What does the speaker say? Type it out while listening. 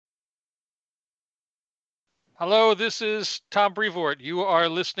Hello, this is Tom Brevoort. You are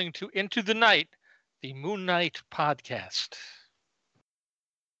listening to Into the Night, the Moon Knight podcast.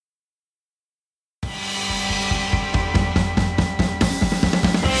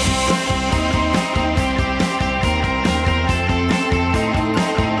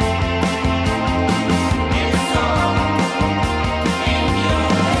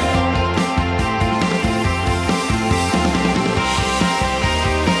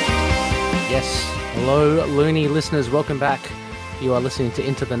 Yes. Hello, Looney listeners. Welcome back. You are listening to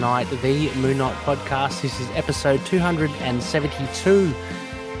Into the Night, the Moon Knight podcast. This is episode 272,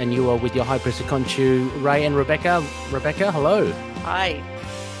 and you are with your High Priest of Khonshu, Ray and Rebecca. Rebecca, hello. Hi.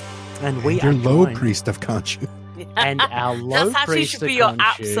 And we your are low joined- priest of Khonshu. and our low That actually priest should of be your Khonshu.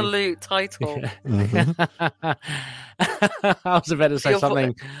 absolute title. Mhm. I was about to say Your vo-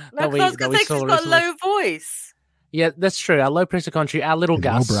 something No, that 'cause I was that going we to say, 'cause saw he's got a recently. low voice. Yeah, that's true. Our low priest of Khonshu, our little Low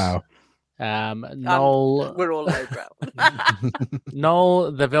Gus. brow. Noel, We're all lowbrow.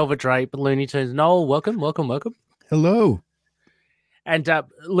 Noel, the Velvet Drape, Looney Tunes. Noel, welcome. Hello. And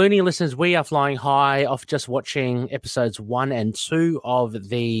Looney listeners, we are flying high off just watching episodes 1 and 2 of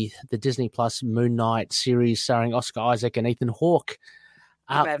the Disney Plus Moon Knight series starring Oscar Isaac and Ethan Hawke.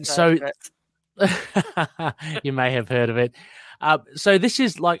 You may have So heard of it. you may have heard of it. So this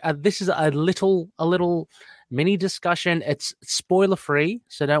is like this is a little mini discussion. It's spoiler free,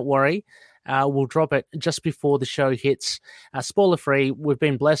 so don't worry. We'll drop it just before the show hits. Spoiler free. We've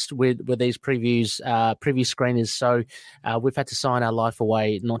been blessed with these previews, preview screeners, so we've had to sign our life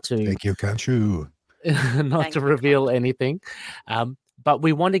away not to Thank you, Khonshu. not Thank to you, reveal anything. But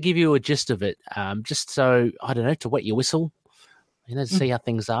we want to give you a gist of it, just so I don't know, to wet your whistle. To see how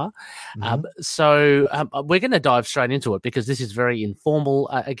things are. So we're going to dive straight into it because this is very informal.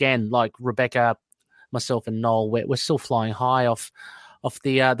 Again, like Rebecca, myself, and Noel, we're still flying high off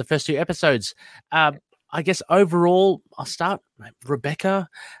the first 2 episodes. I guess overall, I'll start. Rebecca,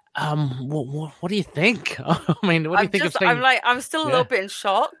 what do you think? I mean, what do you think of seeing? I'm still a little bit in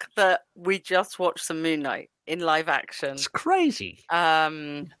shock that we just watched some Moon Knight in live action. It's crazy.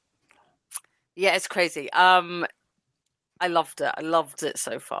 Yeah, it's crazy. I loved it. I loved it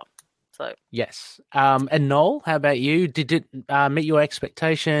so far. So Yes. And Noel, how about you? Did it meet your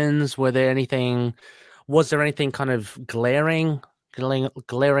expectations? Was there anything kind of glaringly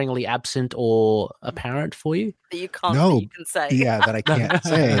absent or apparent for you? that you can't. No. That you can say. Yeah, that I can't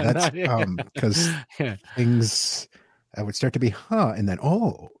say. That's Yeah. because Yeah. things I would start to be and then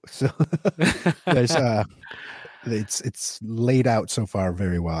so there's it's laid out so far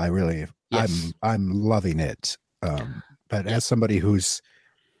very well. I really Yes. I'm loving it. But as somebody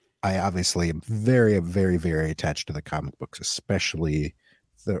I obviously am very, very, very attached to the comic books, especially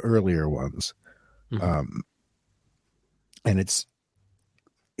the earlier ones. Mhm. And it's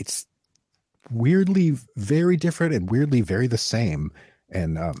weirdly very different and weirdly very the same.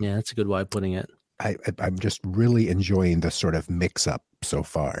 And Yeah, that's a good way of putting it. I'm just really enjoying the sort of mix up so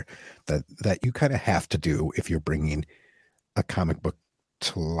far that you kind of have to do if you're bringing a comic book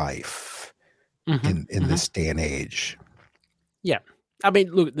to life Mhm. in this day and age. Yeah. I mean,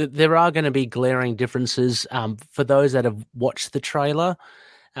 look, there are going to be glaring differences for those that have watched the trailer,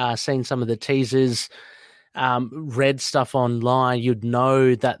 seen some of the teasers, read stuff online. You'd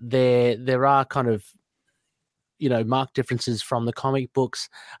know that there are kind of, marked differences from the comic books.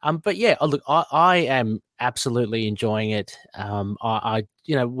 But yeah, look, I am absolutely enjoying it.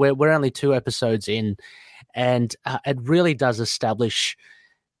 We're only 2 episodes in, and it really does establish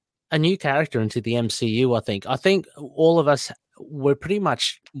a new character into the MCU. I think all of us were pretty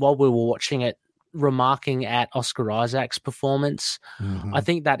much, while we were watching it, remarking at Oscar Isaac's performance. Mhm. I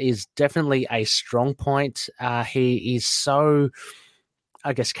think that is definitely a strong point. He is so,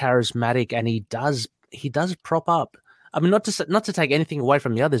 I guess, charismatic, and he does prop up. I mean, not to take anything away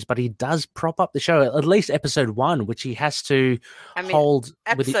from the others, but he does prop up the show. At least episode 1, which he has to hold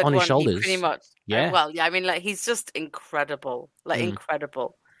on his Episode 1, shoulders. he pretty much. Yeah. Well, yeah. I mean, like, he's just incredible.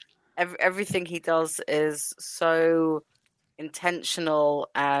 Incredible. Everything he does is so intentional,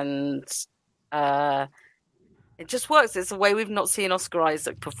 and it just works. It's a way we've not seen Oscar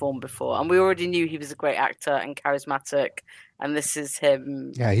Isaac perform before, and we already knew he was a great actor and charismatic, and this is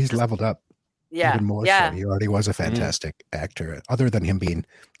him. Yeah, he's leveled up. Yeah, Even more so. He already was a fantastic actor. Other than him being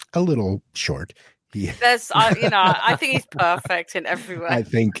a little short, I think he's perfect in every way. I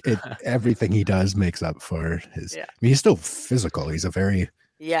think everything he does makes up for his. Yeah. I mean, he's still physical. He's a very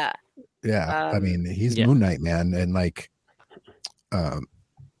Yeah. I mean, he's Yeah. Moon Knight, man, and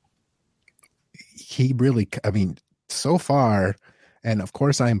he really. I mean, so far, and of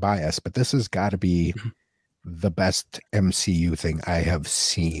course I'm biased, but this has got to be the best MCU thing I have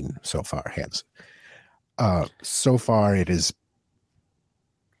seen so far. Hands. So far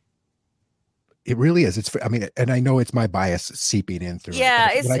it really is. I mean, and I know it's my bias seeping in through.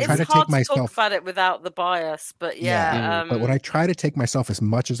 Yeah, it, but it's hard to talk about it without the bias, but yeah. But when I try to take myself as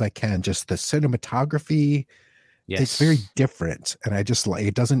much as I can, just the cinematography, it's very different, and I just like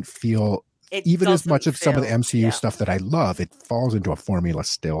it doesn't feel even as much of some of the MCU stuff that I love. It falls into a formula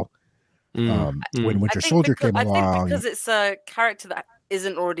still. When Winter Soldier came along, I think because it's a character that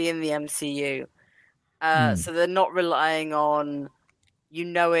isn't already in the MCU, so they're not relying on you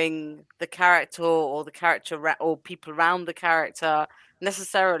knowing the character or the character or people around the character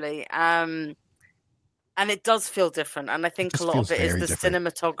necessarily. And it does feel different. And I think a lot of it is the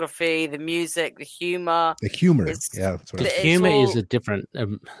cinematography, the music, the humor. The humor. The humor is a different,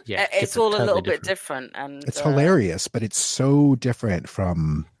 it's all a little bit different. And it's hilarious, but it's so different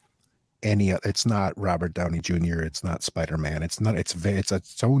from any, it's not Robert Downey Jr. It's not Spider-Man. It's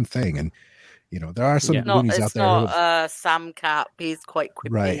its own thing. And, you know, there are some loonies out there. It's not Sam Cap. He's quite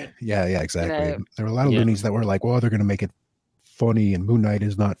quippy. Right. Yeah, exactly. You know? There are a lot of loonies that were like, well, they're going to make it funny and Moon Knight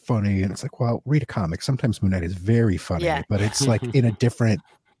is not funny. And it's like, well, read a comic. Sometimes Moon Knight is very funny, but it's like in a different,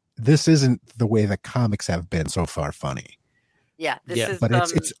 this isn't the way the comics have been so far funny. Yeah. But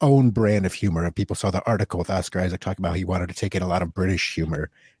it's its own brand of humor. And people saw the article with Oscar Isaac talking about he wanted to take in a lot of British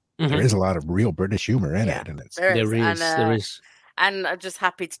humor. There is a lot of real British humor in it. And there is. And I'm just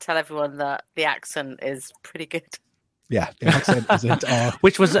happy to tell everyone that the accent is pretty good. Yeah, the accent isn't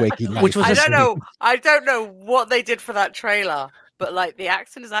which was I don't know what they did for that trailer, but like the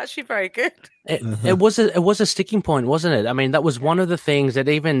accent is actually very good. It was a sticking point, wasn't it? I mean, that was one of the things that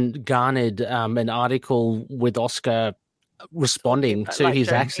even garnered an article with Oscar responding to his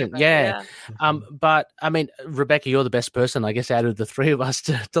accent. But I mean, Rebecca, you're the best person, I guess, out of the three of us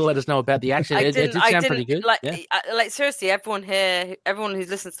to let us know about the accent. It did sound pretty good. Like seriously, everyone who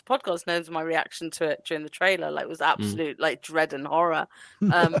listens to the podcast knows my reaction to it during the trailer. Like, was absolute like dread and horror.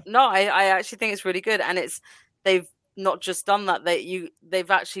 No, I actually think it's really good, and they've not just done that. They've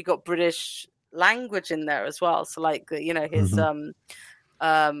actually got British language in there as well. So like, you know, his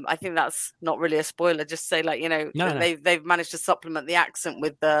I think that's not really a spoiler. Just say like, you know, they've managed to supplement the accent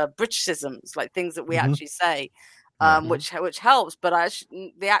with the Britishisms, like things that we actually say, which helps. But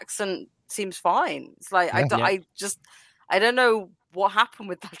the accent seems fine. It's like I don't know what happened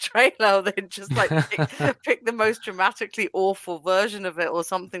with that trailer. They just like pick the most dramatically awful version of it or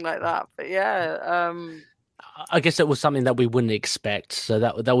something like that. But I guess it was something that we wouldn't expect. So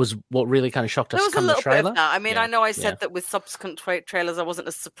that was what really kind of shocked us from the trailer. Bit of that. I mean, I know I said that with subsequent trailers, I wasn't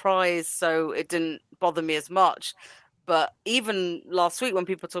as surprised, so it didn't bother me as much. But even last week when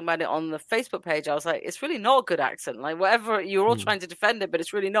people were talking about it on the Facebook page, I was like, it's really not a good accent. Like, whatever, you're all trying to defend it, but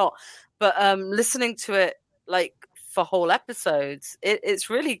it's really not. But listening to it, like, for whole episodes,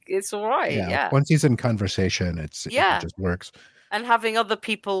 it's all right. Yeah. Once he's in conversation, it just works. And having other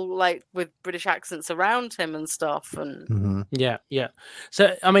people like with British accents around him and stuff, and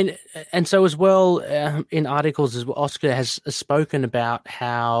So I mean, and so as well in articles as well, Oscar has spoken about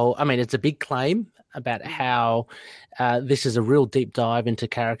how, I mean, it's a big claim about how this is a real deep dive into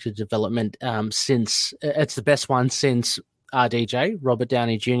character development. Since it's the best one since RDJ, Robert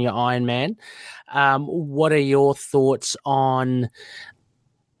Downey Jr., Iron Man. What are your thoughts on?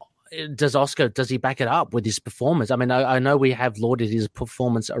 Does he back it up with his performance? I mean, I know we have lauded his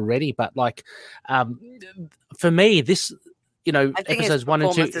performance already, but like, for me, this, you know, episodes 1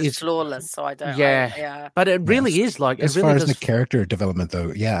 and 2 is flawless. So I don't. But it really is like, as far as the character development,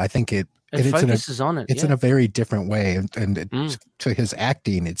 though. Yeah, I think it focuses on it. It's in a very different way, and to his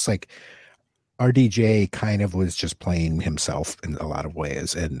acting, it's like RDJ kind of was just playing himself in a lot of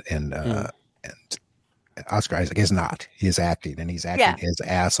ways, and Oscar Isaac is not. He is acting, and he's acting his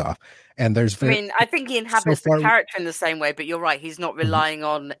ass off. And I think he inhabits the character in the same way, but you're right. He's not relying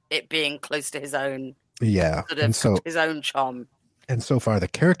on it being close to his own. Yeah, his own charm. And so far, the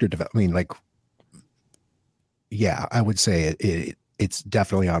character development. I mean, like, I would say it's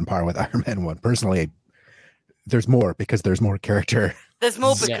definitely on par with Iron Man 1. Personally, there's more because there's more character. There's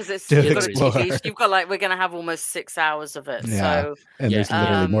more because you've got like, we're going to have almost 6 hours of it. Yeah. So, and there's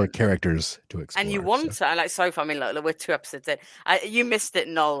literally more characters to explore. And you want to, like, so far, I mean, look, we're 2 episodes in. You missed it,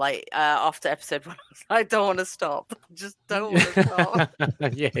 Noel, like, after episode 1. I don't want to stop. Just don't want to stop.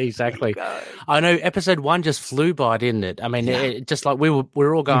 Yeah, exactly. I know episode 1 just flew by, didn't it? I mean, it just like we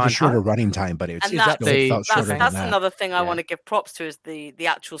were all going. It was a shorter running time, but that's another thing I want to give props to is the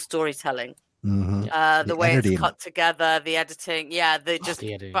actual storytelling. The way editing. It's cut together, the editing,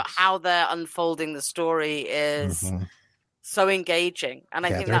 but how they're unfolding the story is so engaging, and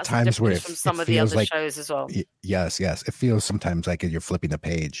I think that's the difference from some of the other shows as well. Yes, it feels sometimes like you're flipping a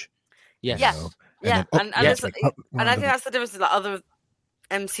page. Yes. Yeah, and I think that's the difference. Like other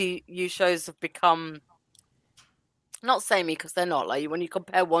MCU shows have become not samey because they're not. Like when you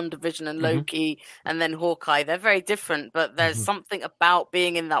compare WandaVision and Loki and then Hawkeye, they're very different. But there's something about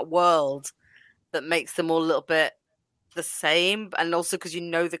being in that world that makes them all a little bit the same, and also because you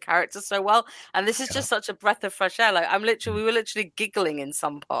know the characters so well. And this is just such a breath of fresh air. Like we were literally giggling in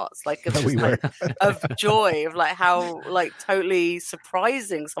some parts, like of, of joy of like how like totally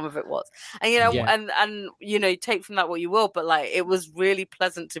surprising some of it was. And and you know, take from that what you will, but like it was really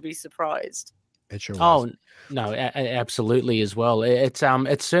pleasant to be surprised. It sure was. Oh no, absolutely as well. It's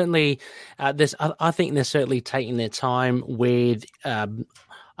certainly I think they're certainly taking their time with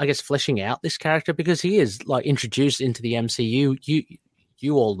I guess fleshing out this character, because he is like introduced into the MCU.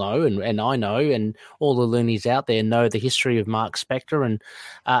 You all know, and I know, and all the loonies out there know the history of Mark Spector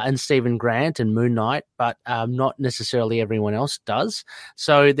and Stephen Grant and Moon Knight, but not necessarily everyone else does.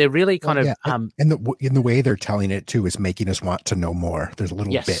 So they're really kind of and the way they're telling it too is making us want to know more. There's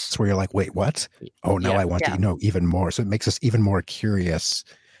little bits where you're like, wait, what? Oh, now I want to know even more. So it makes us even more curious.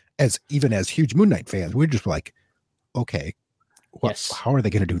 Even as huge Moon Knight fans, we're just like, okay. How are they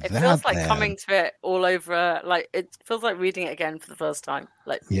going to do that? It feels like coming to it all over. Like it feels like reading it again for the first time.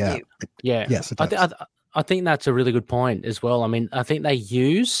 Like yes, it does. I think that's a really good point as well. I mean, I think they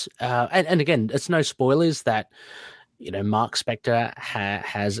use and again, it's no spoilers that Mark Spector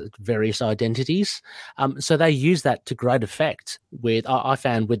has various identities. So they use that to great effect. With I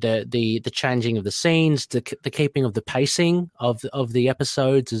found with the changing of the scenes, the keeping of the pacing of the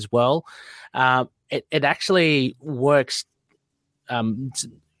episodes as well. It actually works.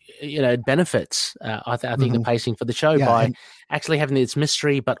 It benefits. I think the pacing for the show by actually having this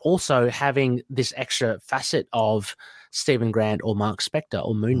mystery, but also having this extra facet of Stephen Grant or Mark Spector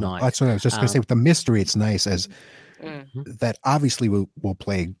or Moon Knight. That's what I was just going to say. With the mystery, it's nice as that obviously will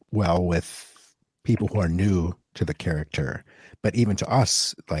play well with people who are new to the character, but even to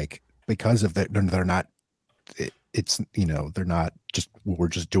us, like because of that, they're not. It's they're not just we're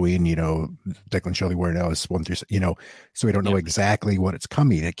just doing Declan Shelby where now is 1 through so we don't know exactly what it's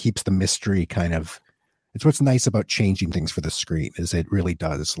coming. It keeps the mystery kind of. It's what's nice about changing things for the screen is it really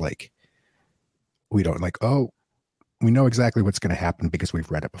does like we don't like we know exactly what's going to happen because we've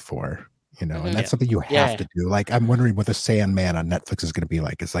read it before and that's something you have to do. Like I'm wondering what the Sandman on Netflix is going to be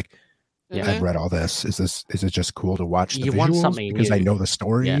like. It's like I've read all this. Is it just cool to watch the visuals because I know the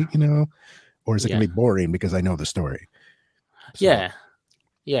story or is it going to be boring because I know the story? So.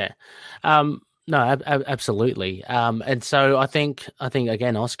 Yeah. No, absolutely. And so I think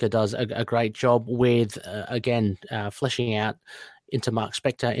again, Oscar does a great job with fleshing out into Mark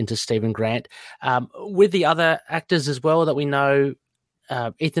Spector, into Stephen Grant, with the other actors as well that we know.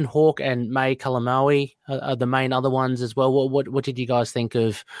 Ethan Hawke and May Kalamaui are the main other ones as well. What did you guys think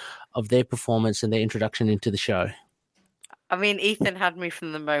of their performance and their introduction into the show? I mean, Ethan had me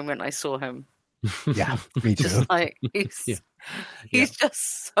from the moment I saw him. Yeah, me too. Just like he's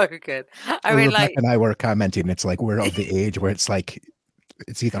just so good. I mean, Rebecca like, and I were commenting. It's like we're of the age where it's like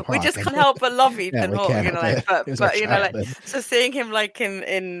it's either we just can't help but love Ethan Hawke. But so seeing him like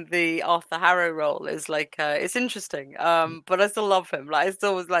in the Arthur Harrow role is like it's interesting. But I still love him. Like I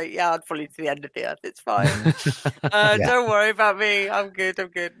still was like, I'd follow you to the end of the earth. It's fine. Don't worry about me. I'm good.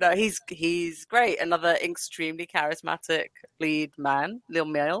 No, he's great. Another extremely charismatic lead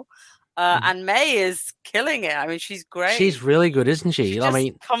male. And May is killing it. I mean, she's great. She's really good, isn't she? I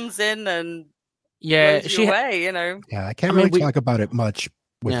mean, comes in and blows you away, Yeah, I can't really talk about it much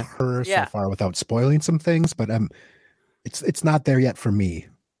with her so far without spoiling some things, but it's not there yet for me.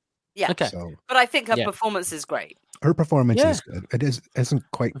 Yeah, okay. So, but I think her performance is great. Her performance is good. It isn't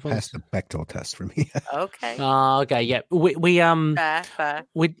quite past the Bechdel test for me. Okay. Okay. Yeah. Fair.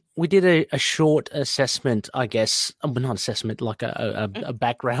 We did a short assessment, I guess. Well, not assessment, like a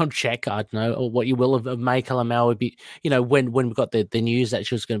background check. I don't know, or what you will of May Kalamaui would be. When we got the news that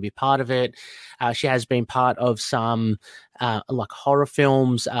she was going to be part of it, she has been part of some like horror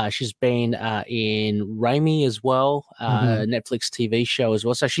films. She's been in Raimi as well, Netflix TV show as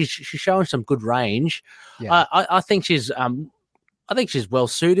well. So she's showing some good range. Yeah. I think she's well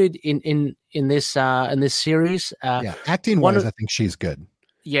suited in this series. Acting wise, I think she's good.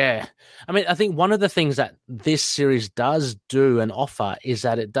 Yeah. I mean, I think one of the things that this series does do and offer is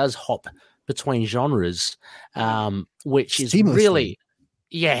that it does hop between genres, which is really,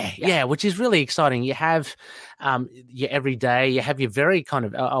 which is really exciting. You have your everyday, you have your very kind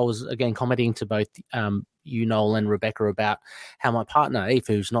of, I was again commenting to both you, Noel, and Rebecca about how my partner, Eve,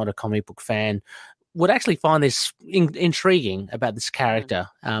 who's not a comic book fan, would actually find this intriguing about this character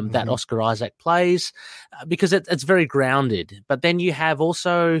that Oscar Isaac plays because it's very grounded. But then you have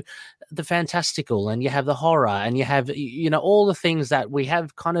also the fantastical, and you have the horror, and you have all the things that we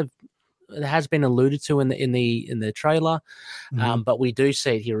have kind of has been alluded to in the trailer, but we do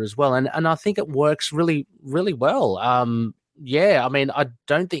see it here as well, and I think it works really, really well. I mean, I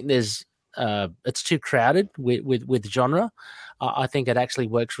don't think there's it's too crowded with genre. I think it actually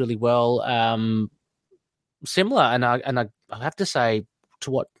works really well. Similar, and I have to say, to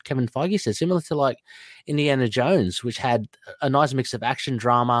what Kevin Feige said, similar to like Indiana Jones, which had a nice mix of action,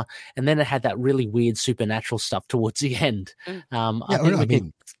 drama, and then it had that really weird supernatural stuff towards the end. I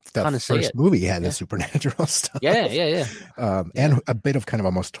mean, the first movie had the supernatural stuff. Yeah. And a bit of kind of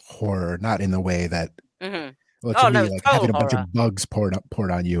almost horror, not in the way that. Well, having a bunch of bugs poured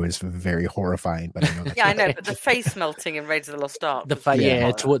on you is very horrifying. But I know I know. But the face melting in Raiders of the Lost Ark.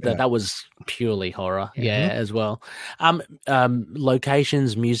 That was purely horror. As well.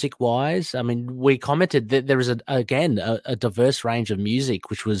 Locations, music wise, I mean, we commented that there is a diverse range of music,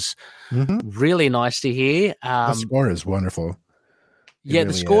 which was really nice to hear. The score is wonderful.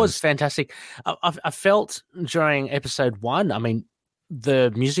 The score is fantastic. I felt during episode 1, I mean,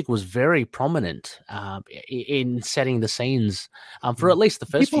 the music was very prominent in setting the scenes for at least the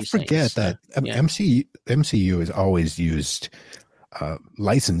first few scenes. People forget that MCU has always used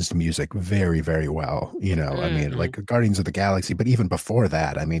licensed music very, very well. I mean, like Guardians of the Galaxy, but even before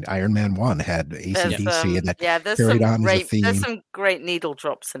that, I mean, Iron Man 1 had AC/DC, and that carried on as a theme. There's some great needle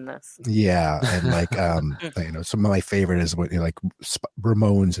drops in this. Yeah, and like some of my favorite is like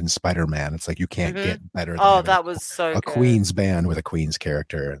Ramones and Spider-Man. It's like you can't get better than that was so a good. Queen's band with a Queen's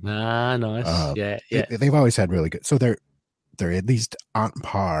character. Nice. They've always had really good. So they're at least on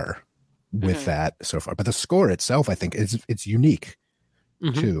par with that so far. But the score itself, I think, it's unique.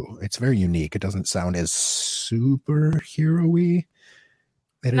 Too. It's very unique. It doesn't sound as superhero-y.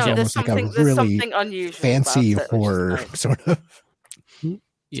 It is almost like a really fancy horror sort of.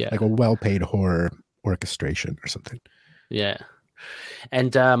 Like a well-paid horror orchestration or something. Yeah.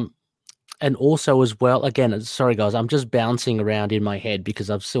 And also as well, again, sorry guys, I'm just bouncing around in my head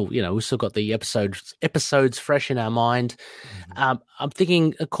because I've still, we've still got the episodes fresh in our mind. I'm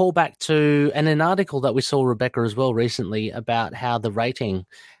thinking a callback to an article that we saw, Rebecca, as well recently about how the rating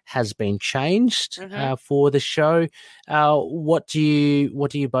has been changed for the show. What do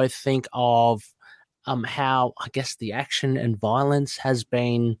you both think of how, I guess, the action and violence has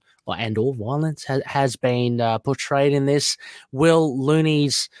been, or violence has been portrayed in this? Will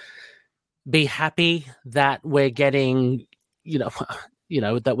Loonies be happy that we're getting,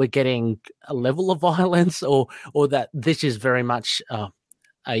 that we're getting a level of violence, or that this is very much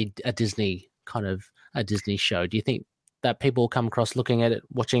a Disney kind of a Disney show? Do you think that people come across looking at it,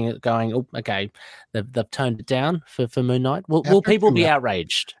 watching it, going, "Oh, okay, they've toned it down for Moon Knight"? Will people be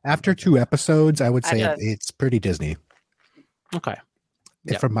outraged after 2 episodes? I would say it's pretty Disney. Okay,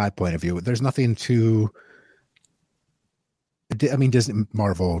 from my point of view, there's nothing to. I mean,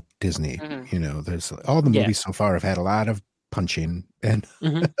 Marvel, Disney, there's all the movies so far have had a lot of punching and,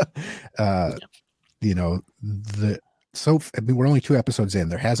 we're only 2 episodes in.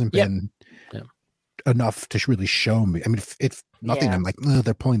 There hasn't been enough to really show me. I mean, if nothing, I'm like,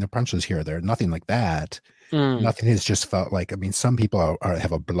 they're pulling their punches here. They're nothing like that. Nothing has just felt like, I mean, some people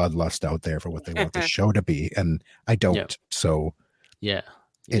have a bloodlust out there for what they want the show to be. And I don't. So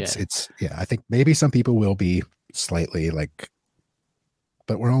it's I think maybe some people will be slightly like,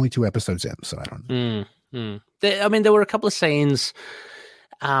 but we're only 2 episodes in, so I don't know. There were a couple of scenes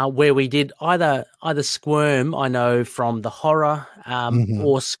where we did either squirm, I know, from the horror,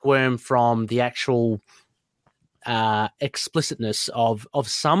 or squirm from the actual explicitness of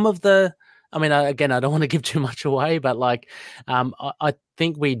some of the. I mean, again, I don't want to give too much away, but like, I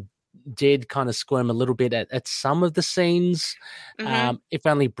think we did kind of squirm a little bit at some of the scenes, if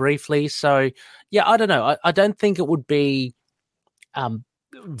only briefly. So, I don't know. I don't think it would be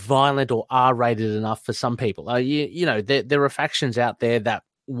violent or R-rated enough for some people. There are factions out there that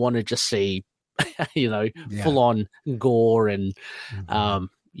want to just see, full-on gore and,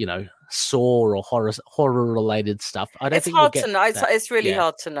 Saw or horror-related stuff. I don't think hard to know. It's really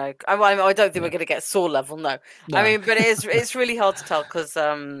hard to know. I don't think we're going to get Saw level. No. I mean, but it's really hard to tell because, I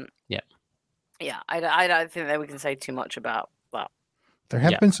don't think that we can say too much about that. There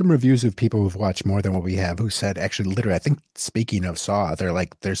have been some reviews of people who've watched more than what we have who said, actually, literally, I think speaking of Saw, they're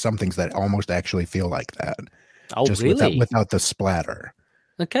like, there's some things that almost actually feel like that. Oh, just really? Without the splatter.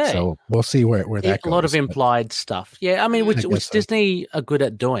 Okay. So we'll see where that goes. A lot of implied stuff. Yeah, I mean, which Disney are good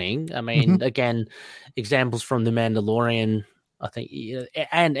at doing. I mean, again, examples from The Mandalorian, I think,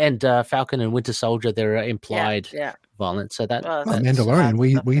 and Falcon and Winter Soldier, there are implied violent. So that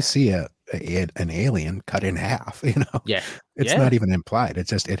Mandalorian, we see an alien cut in half. Yeah, it's not even implied. It's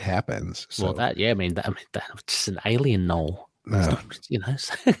just it happens. So. Well, that's just an alien knoll.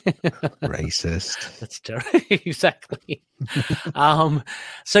 Racist. That's terrible. Exactly.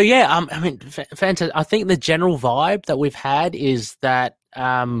 So yeah, I mean, fantastic. I think the general vibe that we've had is that,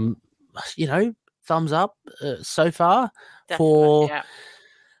 thumbs up so far. Definitely,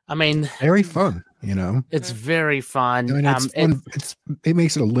 I mean, very fun. It's very fun. I mean, it's fun. It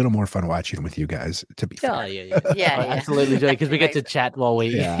makes it a little more fun watching with you guys. To be fair, yeah, absolutely, because we get to chat while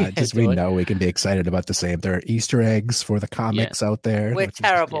we we know we can be excited about the same. There are Easter eggs for the comics out there. We're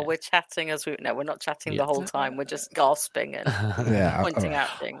terrible. We're chatting we're not chatting the whole time. We're just gasping and pointing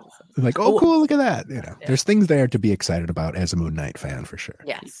out things. Like, oh, cool! Look at that. There's things there to be excited about as a Moon Knight fan for sure.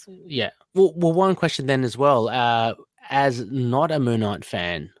 Yes. Yeah. Well, one question then as well. As not a Moon Knight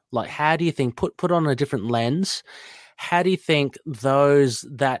fan, like, how do you think, put on a different lens, how do you think those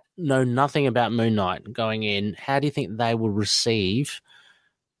that know nothing about Moon Knight going in, how do you think they will receive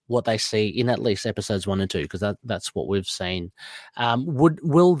what they see in at least episodes 1 and 2? Because that's what we've seen.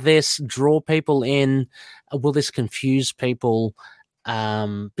 Will this draw people in? Will this confuse people?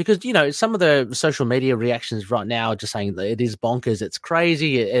 Because, some of the social media reactions right now are just saying that it is bonkers, it's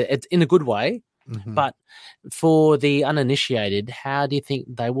crazy, it's in a good way. Mm-hmm. But for the uninitiated, how do you think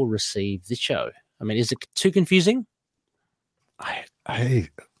they will receive the show? I mean, is it too confusing? I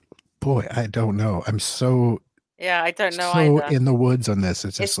don't know. I'm so I don't know. So in the woods on this,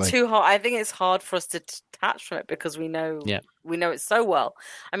 it's just too hard. I think it's hard for us to detach from it because we know it so well.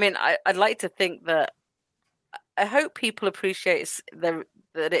 I mean, I'd like to think that I hope people appreciate that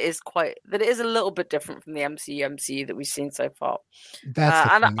it is a little bit different from the MCU that we've seen so far.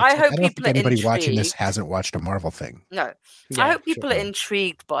 That's the thing. I hope people are anybody intrigued. Watching this hasn't watched a Marvel thing. No, I hope people are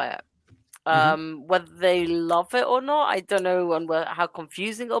intrigued by it. Whether they love it or not, I don't know, and how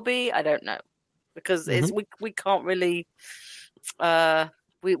confusing it'll be, I don't know, because we can't really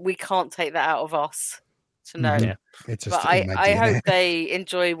we can't take that out of us to know. Yeah. It's just but I hope they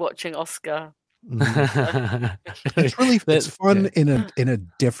enjoy watching Oscar. It's fun in a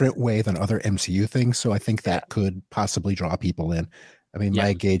different way than other MCU things, so I think that could possibly draw people in. I mean,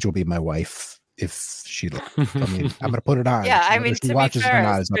 my gauge will be my wife if she. I'm going to put it on. Yeah, I mean, to be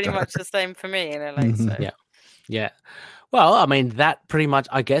fair, it's pretty much the same for me. So. Yeah. Well, I mean, that pretty much,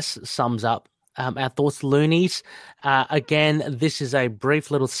 I guess, sums up our thoughts, Loonies. Again, this is a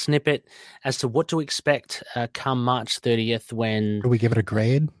brief little snippet as to what to expect come March 30th when. Do we give it a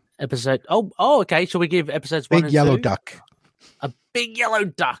grade? Episode. Oh, okay. Shall we give episodes Big 1 and 2? Big yellow duck. A big yellow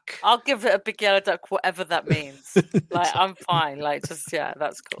duck. I'll give it a big yellow duck, whatever that means. I'm fine.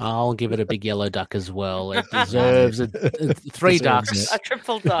 That's cool. I'll give it a big yellow duck as well. It deserves 3 ducks. A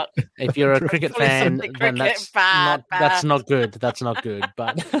triple duck. If you're a cricket fan, then that's not good. That's not good.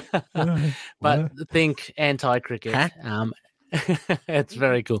 But think anti-cricket. It's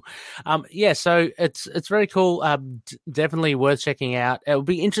very cool. So it's very cool. Definitely worth checking out. It will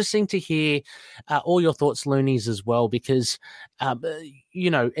be interesting to hear all your thoughts, Loonies, as well, because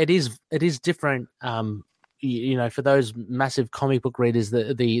it is different. For those massive comic book readers,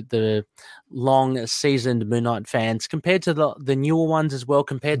 the long seasoned Moon Knight fans, compared to the newer ones as well,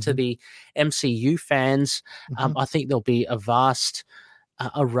 compared to the MCU fans, I think there'll be a vast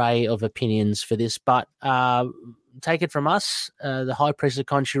array of opinions for this. But take it from us, the High Priest of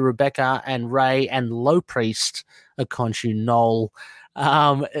Khonshu, Rebecca, and Ray, and Low Priest of Khonshu, Noel.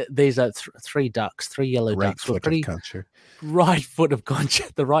 These are 3 ducks, 3 yellow ducks. Right foot of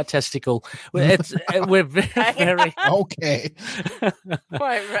Khonshu, the right testicle. We're very okay.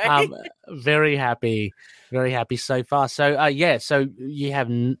 Quite right. Very happy so far. So so you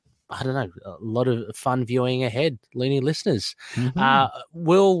have. I don't know, a lot of fun viewing ahead, Looney listeners.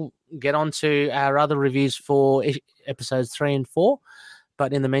 We'll get on to our other reviews for episodes 3 and 4.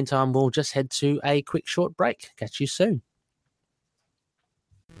 But in the meantime, we'll just head to a quick short break. Catch you soon.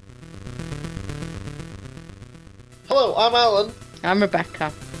 Hello, I'm Alan. I'm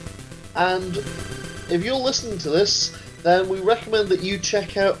Rebecca. And if you're listening to this, then we recommend that you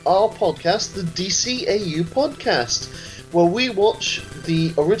check out our podcast, the DCAU Podcast, where we watch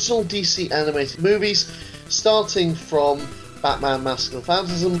the original DC animated movies, starting from Batman Mask of the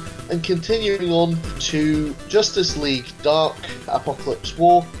Phantasm and continuing on to Justice League Dark, Apocalypse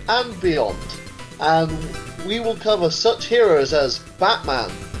War, and beyond. And we will cover such heroes as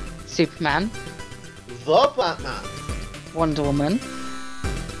Batman, Superman, The Batman, Wonder Woman,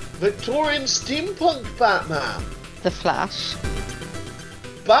 Victorian Steampunk Batman, The Flash,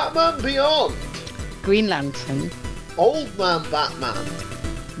 Batman Beyond, Green Lantern, Old Man Batman,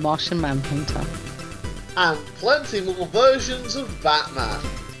 Martian Manhunter, and plenty more versions of Batman.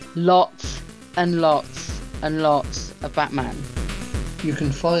 Lots and lots and lots of Batman. You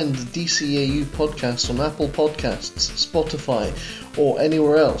can find the DCAU podcast on Apple Podcasts, Spotify, or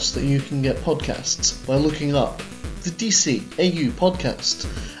anywhere else that you can get podcasts by looking up the DCAU podcast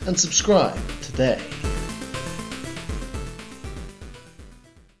and subscribe today.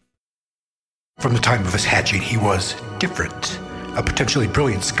 From the time of his hatching, he was different. A potentially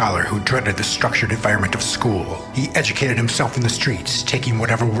brilliant scholar who dreaded the structured environment of school. He educated himself in the streets, taking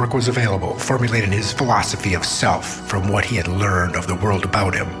whatever work was available, formulating his philosophy of self from what he had learned of the world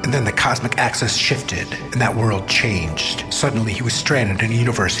about him. And then the cosmic axis shifted, and that world changed. Suddenly he was stranded in a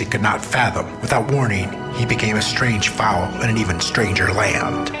universe he could not fathom. Without warning, he became a strange fowl in an even stranger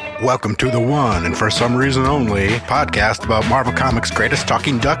land. Welcome to the one, and for some reason only, podcast about Marvel Comics' greatest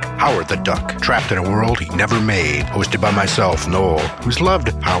talking duck, Howard the Duck, trapped in a world he never made. Hosted by myself, Noel, who's loved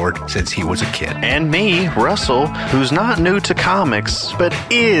Howard since he was a kid. And me, Russell, who's not new to comics, but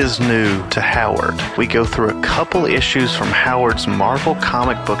is new to Howard. We go through a couple issues from Howard's Marvel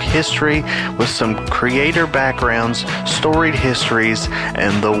comic book history with some creator backgrounds, storied histories,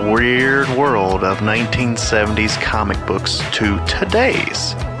 and the weird world of 1970s comic books to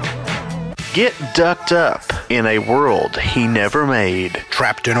today's. Get ducked up in a world he never made.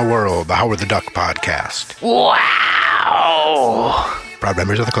 Trapped in a World, the Howard the Duck podcast. Wow! Proud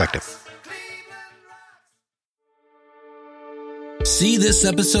members of the collective. See this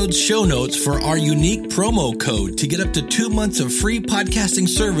episode's show notes for our unique promo code to get up to 2 months of free podcasting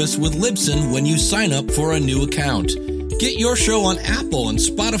service with Libsyn when you sign up for a new account. Get your show on Apple and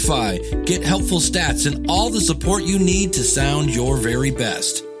Spotify. Get helpful stats and all the support you need to sound your very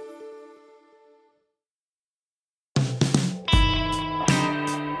best.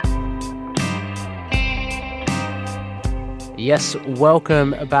 Yes,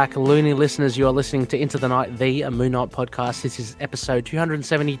 welcome back, Looney listeners. You are listening to Into the Night, the Moon Knight podcast. This is episode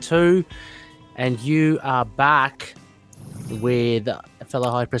 272, and you are back with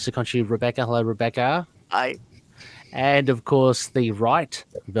fellow High Press Country Rebecca. Hello, Rebecca. Hi. And, of course, the right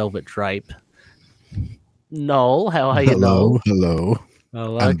Velvet Drape. Noel, how are you, Noel? Hello.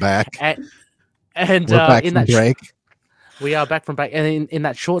 I'm back. And we're back in from that break. We are back from break. And in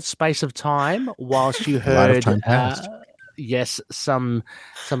that short space of time, whilst you heard... A lot of time passed. Yes, some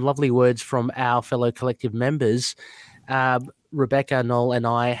lovely words from our fellow collective members. Rebecca, Noel, and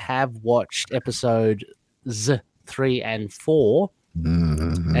I have watched episodes 3 and 4,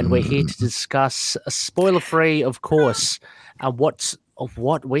 and we're here to discuss, spoiler-free, of course, what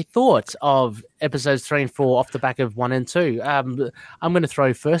we thought of episodes 3 and 4 off the back of 1 and 2. I'm going to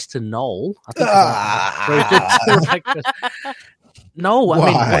throw first to Noel. No,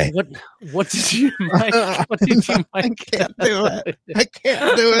 I mean, what did you make? What did you make? I can't do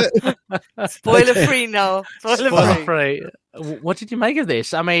it. Spoiler free, no. Spoiler free. What did you make of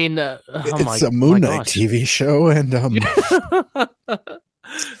this? I mean, it's a Moon Knight TV show, and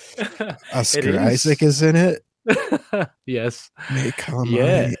Oscar Isaac is in it. Yes.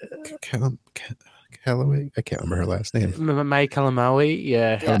 Calloway. I can't remember her last name. May Calamawy,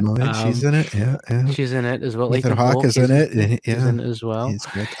 yeah. She's in it, yeah. She's in it as well. Ethan Hawke is in it. He's in it as well.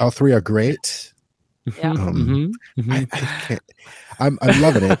 All three are great. Yeah. I can't. I'm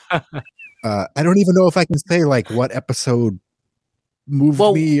loving it. I don't even know if I can say like what episode moved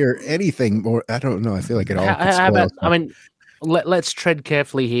me or anything. Or I don't know. I feel like it all. I mean, let's tread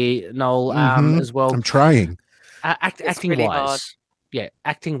carefully here, Noel. As well. I'm trying. Acting really wise. hard. Yeah,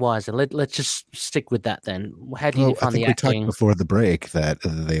 acting wise, and let's just stick with that then. How do you find the acting? We talked before the break that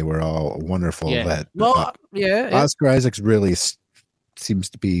they were all wonderful. Yeah. Oscar Isaacs really seems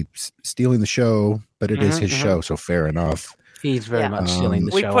to be stealing the show, but it is his show, so fair enough. He's very much stealing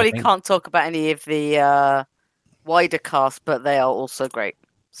the show. We probably can't talk about any of the wider cast, but they are also great.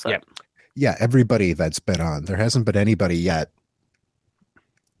 So yeah, everybody that's been on. There hasn't been anybody yet.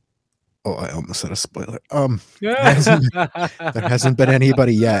 Oh, I almost said a spoiler. There hasn't been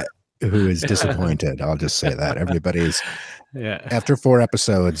anybody yet who is disappointed. I'll just say that everybody's. After 4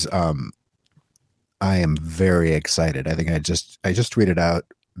 episodes, I am very excited. I think I just tweeted out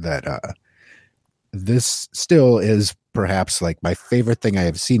that this still is perhaps like my favorite thing I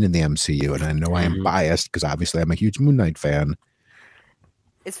have seen in the MCU, and I know I am biased because obviously I'm a huge Moon Knight fan.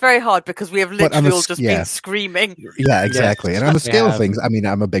 It's very hard because we have literally all just been screaming. Yeah, exactly. And on the scale of things, I mean,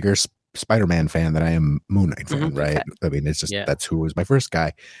 I'm a bigger Spider-Man fan than I am Moon Knight fan, right? Okay. I mean, it's just that's who was my first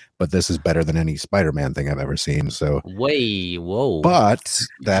guy. But this is better than any Spider-Man thing I've ever seen. So whoa. But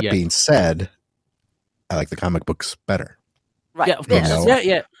that being said, I like the comic books better. Right. Yeah, of course.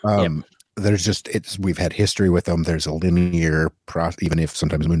 we've had history with them. There's a linear process, even if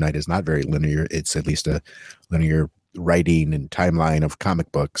sometimes Moon Knight is not very linear, it's at least a linear writing and timeline of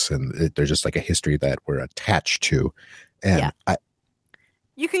comic books. And there's just like a history that we're attached to. And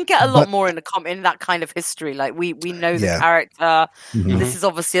you can get a lot more in in that kind of history. Like we know the character. Mm-hmm. This is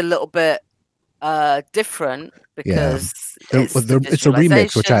obviously a little bit different because it's a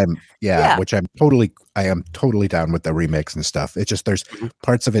remix, which I am totally down with the remix and stuff. It's just there's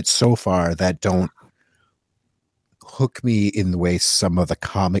parts of it so far that don't hook me in the way some of the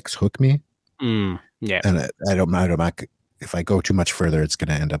comics hook me. Yeah, and I don't know. If I go too much further, it's going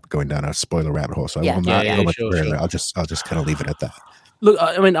to end up going down a spoiler rabbit hole. So I will not go much further. Sure. I'll just kind of leave it at that. Look,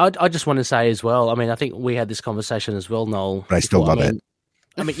 I mean, I just want to say as well. I mean, I think we had this conversation as well, Noel. But I still love it.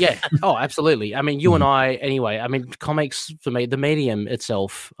 I mean, yeah. Oh, absolutely. I mean, you and I, anyway. I mean, comics for me, the medium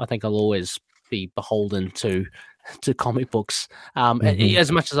itself, I think I'll always be beholden to comic books.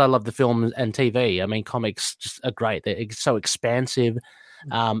 As much as I love the film and TV, I mean, comics just are great. They're so expansive,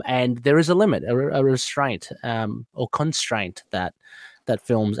 and there is a limit, a restraint, or constraint that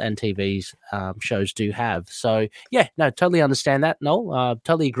films and TV shows do have. So, yeah, no, totally understand that, Noel.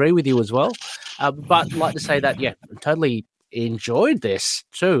 Totally agree with you as well. But I'd like to say that, totally enjoyed this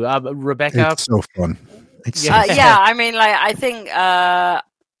too. Rebecca, it's so fun. I mean, like, I think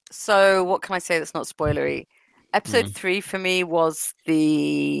so what can I say that's not spoilery? Episode 3 for me was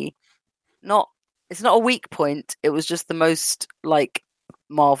it's not a weak point, it was just the most like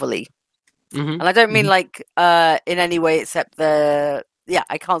Marvel-y. And I don't mean like in any way except I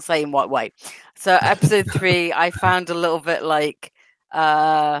can't say in what way. So episode 3 I found a little bit like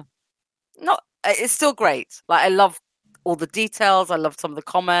it's still great. Like I love all the details. I love some of the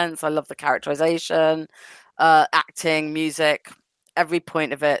comments. I love the characterization, acting, music, every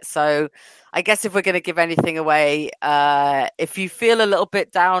point of it. So I guess if we're going to give anything away, if you feel a little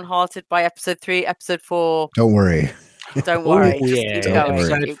bit downhearted by episode 3, episode 4... Don't worry. Don't worry.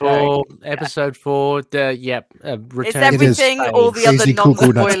 Episode 4, it's everything, all the other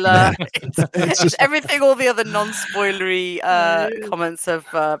non-spoiler. It's everything, all the other non-spoilery comments of...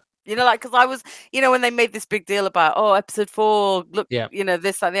 like, because I was, when they made this big deal about, episode 4, look, this,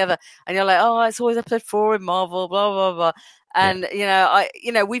 that, and the other, and you're like, it's always episode 4 in Marvel, blah, blah, blah. And,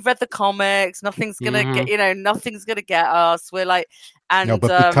 we've read the comics, nothing's going to get, nothing's going to get us. We're like, and. No,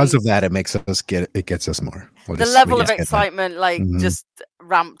 but because of that, it gets us more. The level of excitement, just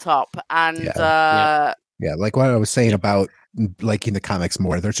ramped up. And, like what I was saying about liking the comics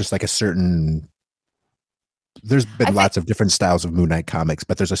more, there's just like a certain. There's been lots of different styles of Moon Knight comics,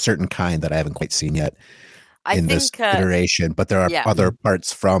 but there's a certain kind that I haven't quite seen yet this iteration. But there are other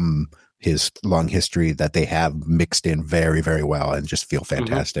parts from his long history that they have mixed in very, very well and just feel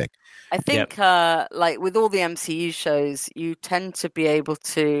fantastic. I think, like with all the MCU shows, you tend to be able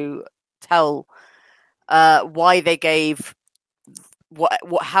to tell why they gave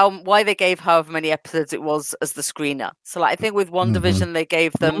why they gave however many episodes it was as the screener. So like I think with WandaVision they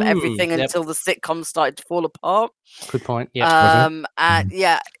gave them everything until the sitcom started to fall apart. Good point. And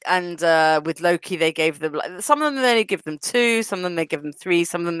with Loki they gave them some of them they only give them 2, some of them they give them 3,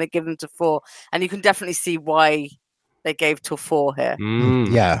 some of them they give them to 4, and you can definitely see why they gave till 4 here.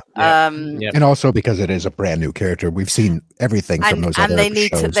 And also because it is a brand new character, we've seen everything from those other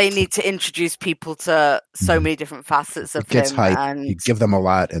shows. They need to introduce people to so many different facets of him. Hype. And you give them a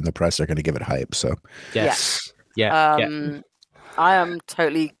lot, and the press are going to give it hype. So I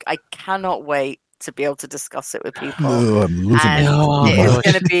cannot wait to be able to discuss it with people. I'm losing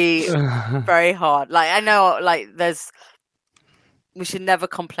it's going to be very hard. Like I know, we should never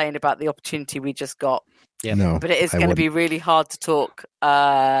complain about the opportunity we just got. Yeah, no, but it is going to be really hard to talk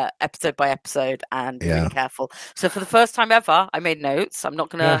episode by episode and be really careful. So for the first time ever, I made notes. I'm not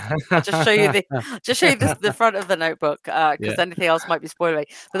going to just show you the front of the notebook because anything else might be spoilery.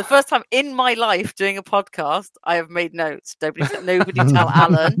 For the first time in my life doing a podcast, I have made notes. Nobody tell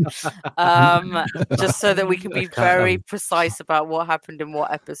Alan, just so that we can be very precise about what happened in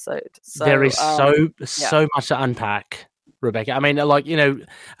what episode. So, there is so much to unpack, Rebecca. I mean,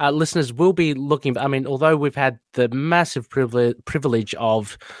 listeners will be looking. I mean, although we've had the massive privilege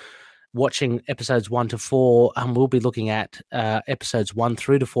of watching episodes 1 to 4, we'll be looking at episodes 1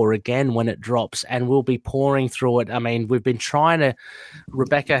 through to 4 again when it drops, and we'll be pouring through it. I mean, we've been trying to.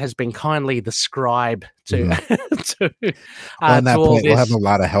 Rebecca has been kindly the scribe to. On that point, we'll have a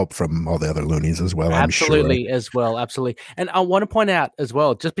lot of help from all the other loonies as well. Absolutely, I'm sure. Absolutely. And I want to point out as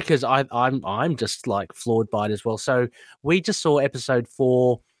well, just because I'm just like floored by it as well. So we just saw episode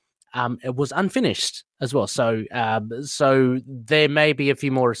 4. It was unfinished as well, so there may be a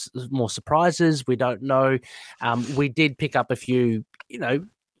few more surprises. We don't know. We did pick up a few,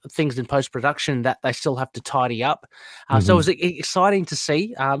 things in post-production that they still have to tidy up. So it was exciting to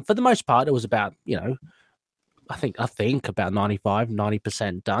see. For the most part, it was about, I think about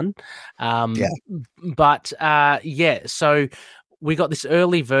 90% done. But so we got this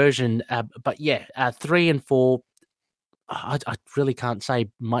early version, but 3 and 4, I really can't say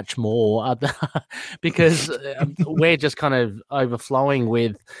much more because we're just kind of overflowing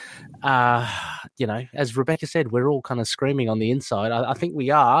with, as Rebecca said, we're all kind of screaming on the inside. I think we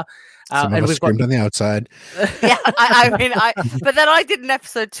are. Some of us screamed on the outside. Yeah, I mean, but then I did an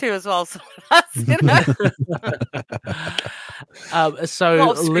episode 2 as well. So that's, so a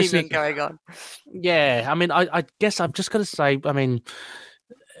lot of screaming going on. Yeah, I mean, I guess I've just got to say, I mean,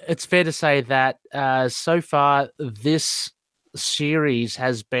 it's fair to say that so far this series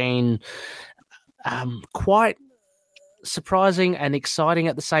has been quite surprising and exciting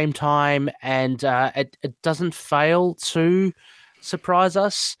at the same time, and it doesn't fail to surprise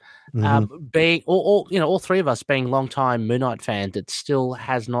us. Being all three of us being longtime Moon Knight fans, it still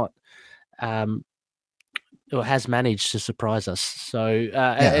has not or has managed to surprise us. So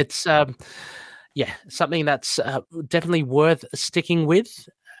it's something that's definitely worth sticking with.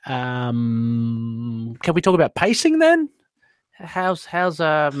 Can we talk about pacing then? How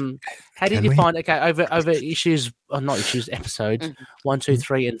did you find over issues, or not issues, episodes 1, 2,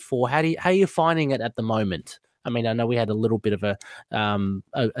 3, and 4? How are you finding it at the moment? I mean, I know we had a little bit of a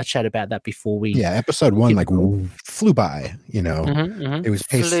chat about that before we. Yeah, episode 1 flew by. It was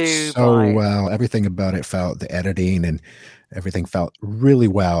paced so well. Everything about it the editing and everything felt really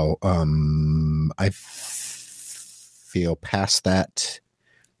well. I feel past that.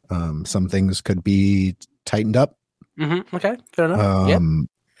 Some things could be tightened up. Okay, fair enough.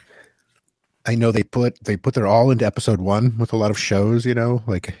 I know they put their all into episode 1 with a lot of shows,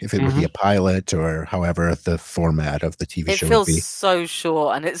 like if it would be a pilot or however the format of the TV show would be. It feels so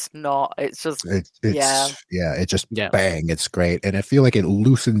short, and it's not. It's just bang, it's great, and I feel like it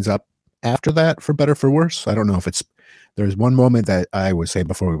loosens up after that, for better for worse. I don't know if there's one moment that I was saying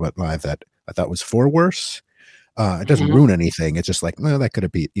before we went live that I thought was for worse. It doesn't ruin anything. It's just like, no, that could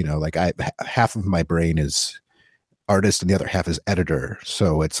have been, like half of my brain is artist and the other half is editor.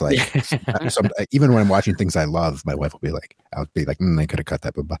 So it's like, even when I'm watching things I love, my wife will be like, I'll be like, they could have cut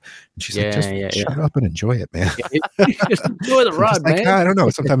that. And she's like, just shut up and enjoy it, man. Just enjoy the ride, man. I don't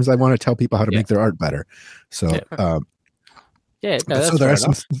know. Sometimes I want to tell people how to make their art better. So, so there are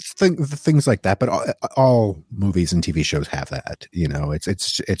some things like that, but all movies and TV shows have that.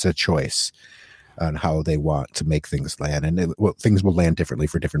 It's a choice on how they want to make things land, and things will land differently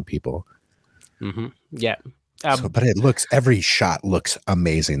for different people. But every shot looks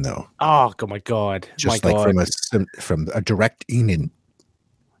amazing, though. Oh my god! Just from a directing and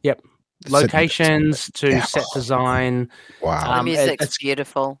locations to set design. Wow, the music's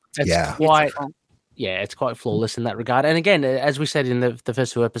beautiful. It's quite. Yeah, it's quite flawless in that regard. And again, as we said in the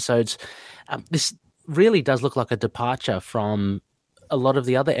first 2 episodes, this really does look like a departure from a lot of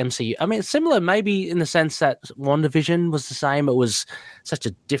the other MCU. I mean, it's similar maybe in the sense that WandaVision was the same. It was such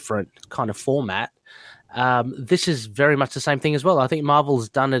a different kind of format. This is very much the same thing as well. I think Marvel's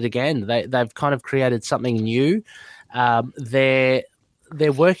done it again. They've kind of created something new. They're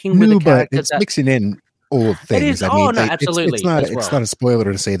working with a character, but it's mixing in old things. Absolutely. It's not a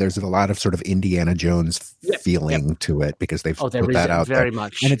spoiler to say there's a lot of sort of Indiana Jones feeling to it, because they've put that out very there,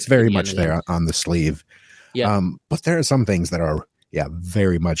 much, and it's very much there on the sleeve. But there are some things that are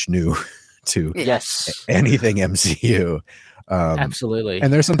very much new to anything MCU. Absolutely.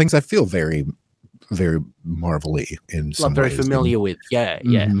 And there's some things I feel very, very Marvel-y in some very ways. familiar with.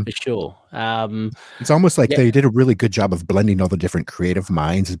 For sure. It's almost like they did a really good job of blending all the different creative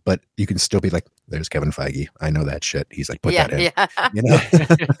minds, but you can still be like, there's Kevin Feige. I know that shit. He's like, put that in.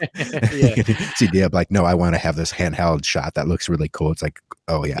 See, like, no, I want to have this handheld shot that looks really cool. It's like,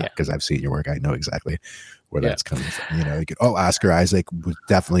 because I've seen your work. I know exactly where that's coming from. Oscar Isaac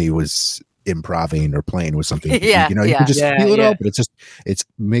was improving or playing with something. You can just feel it all, but it's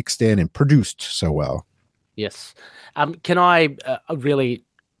mixed in and produced so well. Yes. Can I really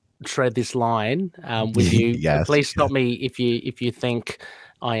tread this line with you? Yes. Please stop me if you think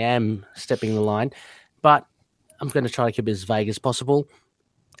I am stepping the line, but I'm going to try to keep it as vague as possible.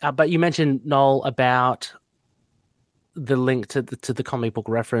 But you mentioned, Noel, about the link to the comic book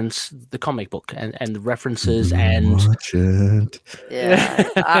reference, the comic book and the references Watch it. Yeah,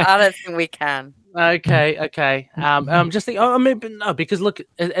 I don't think we can. Okay. Just think. No, because look,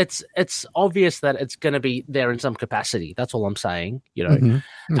 it's obvious that it's going to be there in some capacity. That's all I'm saying.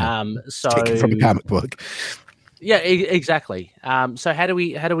 So taken from a comic book. Yeah, exactly. So how do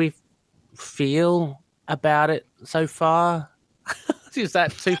we feel about it so far? Is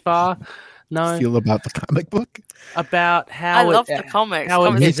that too far? No. Feel about the comic book? About how I love the comics. How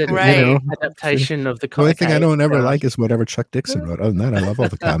Comics is is it great. adaptation of the The only comic? thing I don't ever like is whatever Chuck Dixon wrote. Other than that, I love all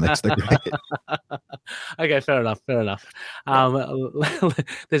the comics. They're great. Okay, fair enough.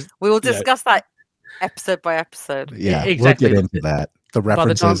 We will discuss that episode by episode. Yeah, exactly. We'll get into that. The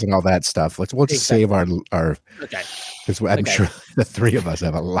references and all that stuff. We'll just save our okay. Because I'm sure the three of us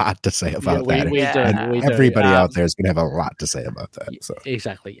have a lot to say about that. We do. Everybody out there is going to have a lot to say about that. So.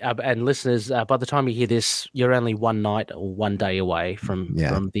 Exactly. And listeners, by the time you hear this, you're only one night or one day away from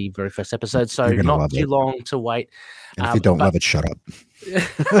the very first episode. So not too long to wait. And if you don't love it, shut up.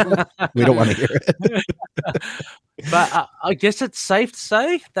 We don't want to hear it. But I guess it's safe to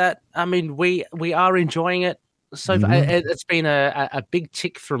say that, I mean, we are enjoying it. So it's been a big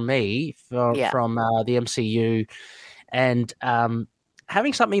tick for me from the MCU, and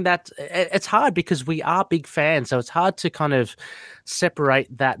having something that it's hard because we are big fans, so it's hard to kind of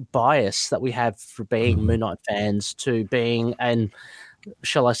separate that bias that we have for being Moon Knight fans to being an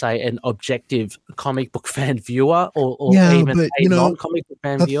objective comic book fan viewer or even a non-comic book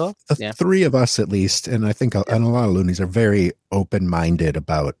fan viewer. The three of us, at least, and I think and a lot of loonies are very open-minded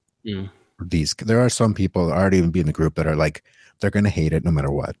about these. There are some people that already even be in the group that are like, they're going to hate it no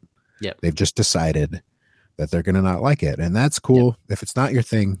matter what. Yeah, they've just decided that they're going to not like it, and that's cool. If it's not your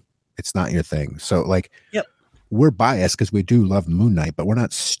thing, it's not your thing. So like, we're biased because we do love Moon Knight, but we're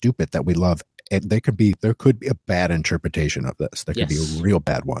not stupid that we love it. There could be a bad interpretation of this. There could be a real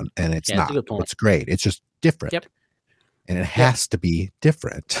bad one, and it's not. It's great. It's just different, and it has to be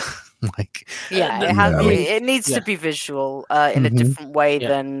different. Like, it needs to be visual in a different way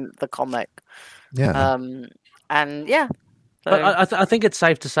than the comic. But I think it's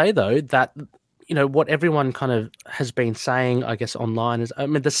safe to say though that what everyone kind of has been saying, I guess, online is, I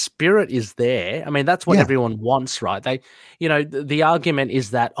mean, the spirit is there. I mean, that's what everyone wants, right? They, the argument is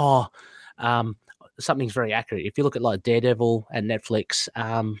that something's very accurate. If you look at like Daredevil and Netflix,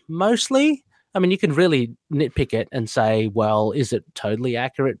 mostly. I mean, you can really nitpick it and say, well, is it totally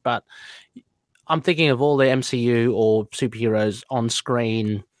accurate? But I'm thinking of all the MCU or superheroes on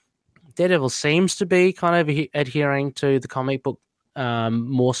screen. Daredevil seems to be kind of adhering to the comic book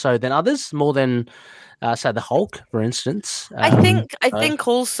more so than others, more than, say, the Hulk, for instance. I think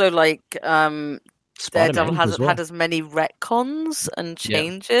also like Daredevil hasn't had as many retcons and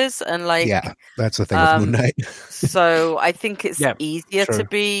changes, and like that's the thing with Moon Knight. So I think it's easier to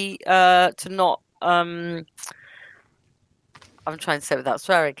be to not. I'm trying to say without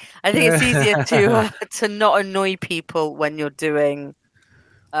swearing. I think it's easier to not annoy people when you're doing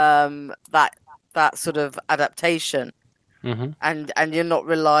that sort of adaptation, and you're not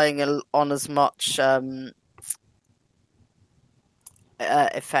relying on as much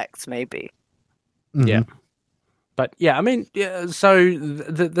effects, maybe. Yeah, but I mean, so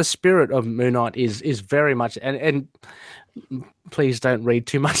the spirit of Moon Knight is very much, and please don't read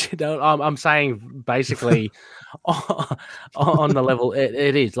too much. I'm saying basically on the level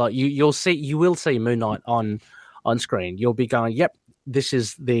it is like you will see Moon Knight on screen. You'll be going, yep, this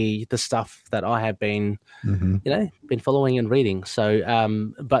is the stuff that I have been been following and reading.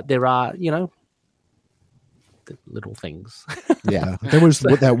 So, but there are little things. There was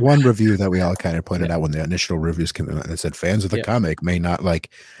that one review that we all kind of pointed out when the initial reviews came out, and it said fans of the comic may not like.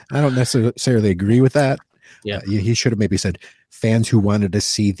 I don't necessarily agree with that. He should have maybe said fans who wanted to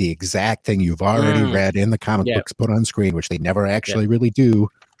see the exact thing you've already read in the comic books put on screen, which they never actually really do.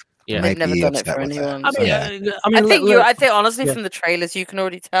 They've never done it for anyone. I think honestly, from the trailers, you can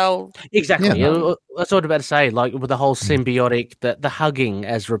already tell. Exactly. I was sort of about to say, like with the whole symbiotic, the hugging,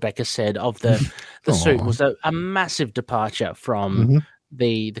 as Rebecca said, of the suit was a massive departure from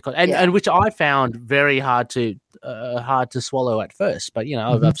and which I found very hard to swallow at first. But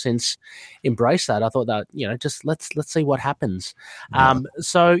I've since embraced that. I thought that just let's see what happens.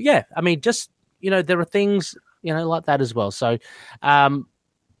 So I mean, just there are things like that as well. So.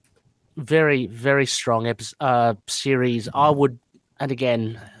 Very, very strong series. I would, and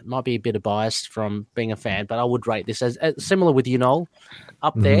again, might be a bit of bias from being a fan, but I would rate this as similar with Noel,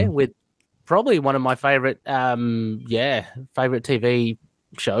 up there with probably one of my favorite TV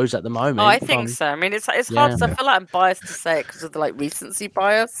shows at the moment. Oh, I think so. I mean, it's hard. I feel like I'm biased to say it because of the recency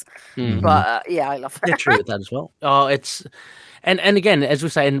bias, but I love it. They're true with that as well. Oh, it's. And again, as we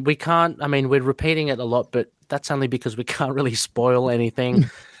say, and we can't. I mean, we're repeating it a lot, but that's only because we can't really spoil anything.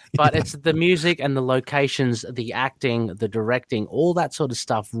 But it's the music and the locations, the acting, the directing, all that sort of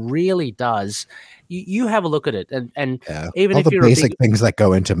stuff really does. You have a look at it, and even all if the you're basic things that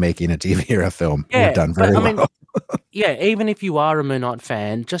go into making a TV or a film, were done very well. Even if you are a Moon Knight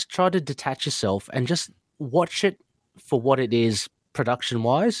fan, just try to detach yourself and just watch it for what it is. production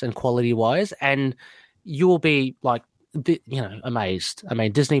wise and quality wise, and you will be like, amazed. I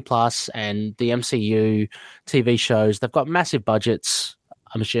mean, Disney Plus and the MCU TV shows, they've got massive budgets.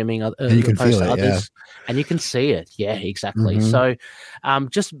 I'm assuming and you can feel it, and you can see it. Yeah, exactly. So,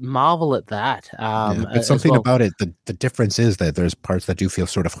 just marvel at that. But something about it, the difference is that there's parts that do feel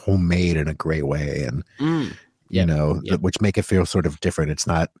sort of homemade in a great way, and which make it feel sort of different. It's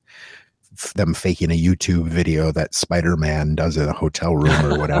not them faking a YouTube video that Spider-Man does in a hotel room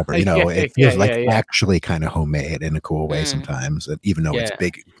or whatever. It feels actually kind of homemade in a cool way sometimes, even though it's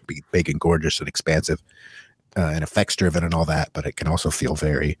big and gorgeous and expansive and effects driven and all that, but it can also feel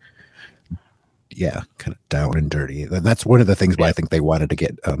very kind of down and dirty. And that's one of the things why I think they wanted to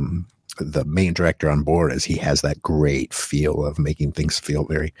get the main director on board, is he has that great feel of making things feel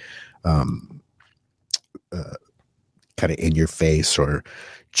very kind of in your face or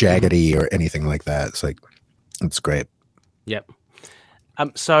jaggedy or anything like that. It's like, it's great. Yep.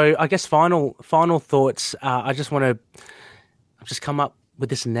 So I guess final thoughts. I just want to, I've just come up with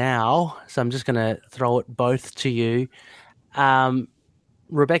this now, so I'm just going to throw it both to you.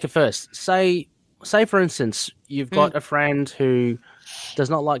 Rebecca first. Say for instance, you've got a friend who does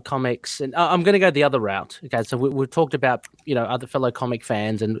not like comics, and I'm going to go the other route. Okay, so we've talked about other fellow comic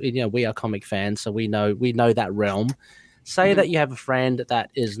fans, and we are comic fans, so we know that realm. Say that you have a friend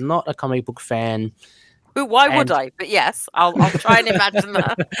that is not a comic book fan. Why would I? But yes, I'll try and imagine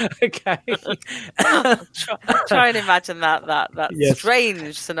that. Okay. try and imagine that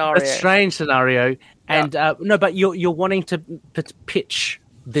strange scenario. A strange scenario. And no, but you're wanting to pitch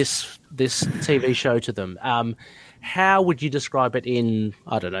this TV show to them. How would you describe it in,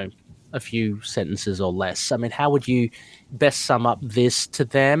 I don't know, a few sentences or less? I mean, how would you best sum up this to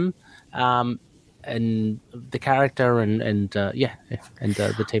them? And the character and the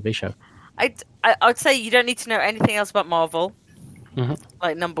TV show. I'd say you don't need to know anything else about Marvel.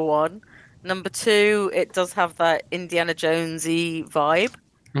 Like, number one. Number two, it does have that Indiana Jonesy vibe.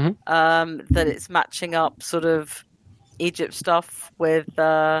 That it's matching up sort of Egypt stuff with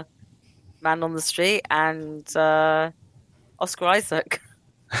Man on the Street and Oscar Isaac.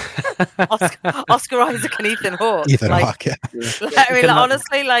 Oscar Isaac and Ethan Hawke. Hawke, yeah. I mean,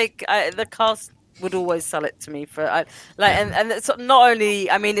 honestly, the cast would always sell it to me for and it's not only,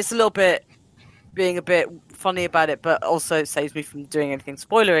 I mean, it's a little bit being a bit funny about it, but also saves me from doing anything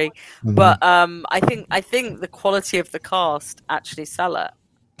spoilery. But I think the quality of the cast actually sell it.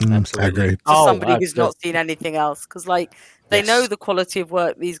 I agree. For somebody who's not seen anything else, because they know the quality of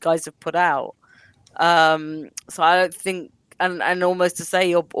work these guys have put out. So I don't think, and almost to say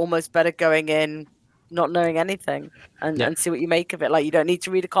you're almost better going in not knowing anything and see what you make of it. Like, you don't need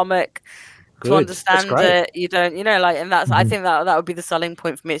to read a comic to understand it. You don't, and that's, I think that would be the selling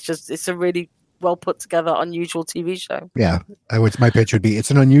point for me. It's a really well put together, unusual TV show. Yeah. My pitch would be,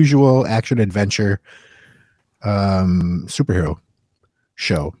 it's an unusual action adventure superhero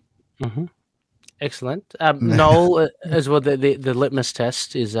show. Excellent. Noel, as well, the litmus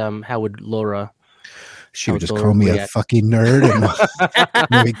test is how would Laura... She would just call me a fucking nerd and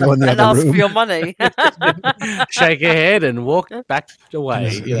maybe go in the other ask room. for your money. Shake her head and walk back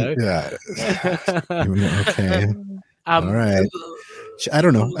away, Yeah. Okay. All right. I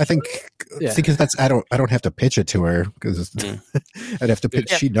don't know. I think because I don't have to pitch it to her, because I'd have to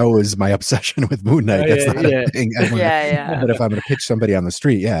pitch. She knows my obsession with Moon Knight. That's not a thing. But if I'm going to pitch somebody on the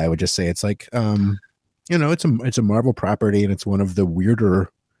street, I would just say it's like, it's a Marvel property, and it's one of the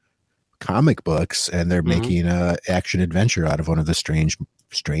weirder comic books, and they're making a action adventure out of one of the strange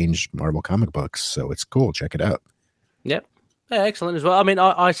Marvel comic books. So it's cool. Check it out. Yep. Yeah, excellent as well. I mean,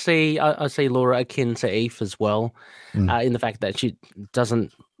 I see Laura akin to Eve as well, in the fact that she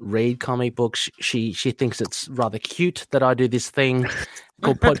doesn't read comic books. She thinks it's rather cute that I do this thing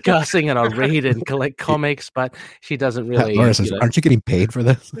called podcasting and I read and collect comics, but she doesn't really. Laura says, "Aren't you getting paid for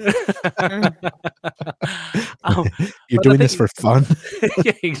this? You're doing this for fun."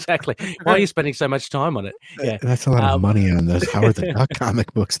 Yeah, exactly. Why are you spending so much time on it? Yeah, that's a lot of money on those Howard the Duck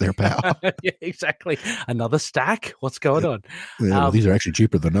comic books there, pal. Yeah, exactly. Another stack? What's going on? Yeah, well, these are actually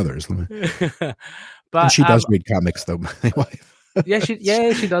cheaper than others. But and she does read comics, though, my wife.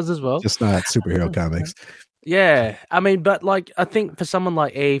 she does as well. Just not superhero comics. Yeah, I mean, but I think for someone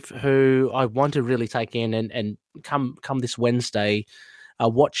like Eve, who I want to really take in and come this Wednesday,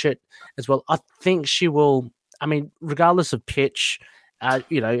 watch it as well. I think she will. I mean, regardless of pitch,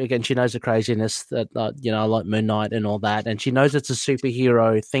 again, she knows the craziness that I like Moon Knight and all that, and she knows it's a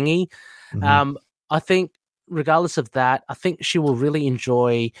superhero thingy. I think, regardless of that, I think she will really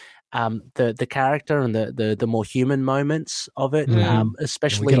enjoy the character and the more human moments of it,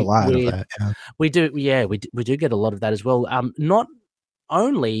 especially we get a lot of that. We do get a lot of that as well. Not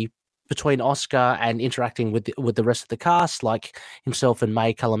only between Oscar and interacting with the rest of the cast, like himself and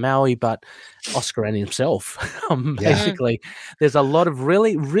May Kalamaui, but Oscar and himself. Basically, there's a lot of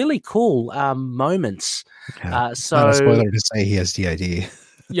really, really cool moments. So, not a spoiler to say he has DID.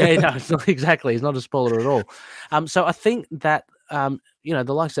 Yeah, no, it's not exactly. It's not a spoiler at all. So I think that the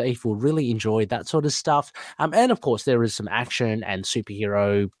likes of Eve will really enjoy that sort of stuff. And of course, there is some action and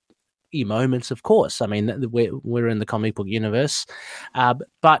superhero moments, of course. I mean, we're in the comic book universe,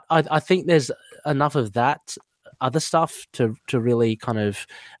 but I think there's enough of that other stuff to really kind of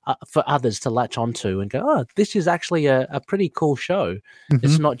for others to latch onto and go, oh, this is actually a pretty cool show.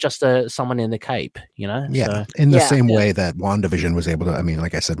 It's not just someone in the cape, Yeah, so, in the same way that WandaVision was able to. I mean,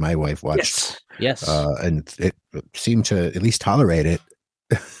 like I said, my wife watched, yes, and it seemed to at least tolerate it.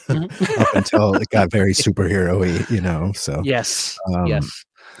 Up until it got very superhero-y, so yes.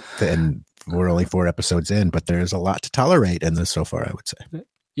 And we're only 4 episodes in, but there's a lot to tolerate in this so far, I would say.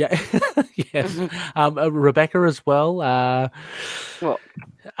 Yeah. Yes. Rebecca as well. Well,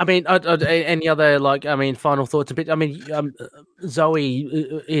 I mean, any other final thoughts?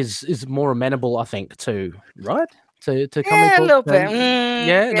 Zoe is more amenable, I think, to comic book. A little bit.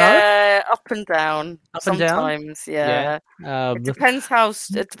 Up and down. Sometimes, yeah. It depends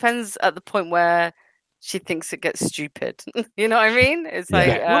it depends at the point where she thinks it gets stupid. You know what I mean? It's like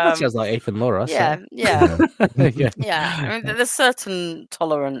that sounds like Ethan Laura. Yeah. Yeah. I mean, there's certain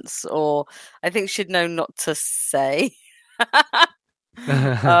tolerance, or I think she'd know not to say.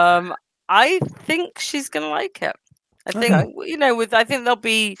 I think she's gonna like it. I think I think there'll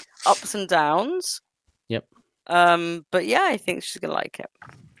be ups and downs. Yep. But yeah, I think she's gonna like it.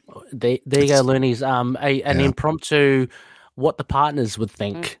 There you go, Loonies. An impromptu what the partners would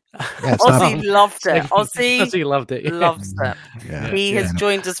think. Ozzy loved it. Ozzy loved it. Loves it. He has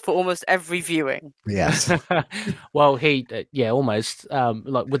joined us for almost every viewing. Yes. Well, he almost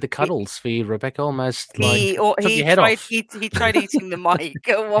like with the cuddles for you, Rebecca. Almost he tried eating the mic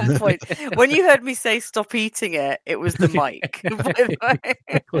at one point. When you heard me say stop eating it, it was the mic.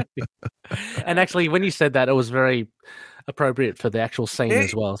 And actually, when you said that, it was very appropriate for the actual scene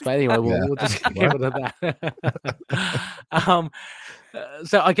as well. But anyway, we'll just give it at that.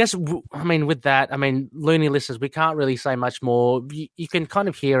 So I guess, with that, Looney listeners, we can't really say much more. You can kind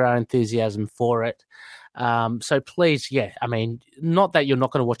of hear our enthusiasm for it. So please, not that you're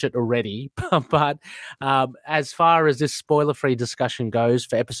not going to watch it already, but as far as this spoiler-free discussion goes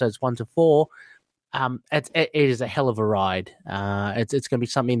for episodes 1 to 4, it is a hell of a ride. It's going to be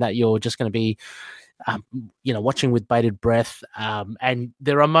something that you're just going to be watching with bated breath. And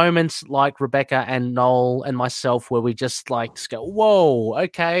there are moments like Rebecca and Noel and myself where we just go, whoa,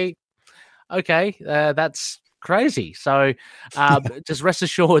 okay, that's crazy. So just rest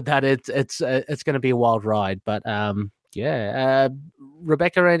assured that it's going to be a wild ride. But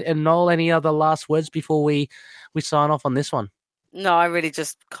Rebecca and Noel, any other last words before we sign off on this one? No, I really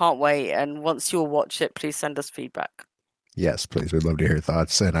just can't wait. And once you'll watch it, please send us feedback. Yes, please. We'd love to hear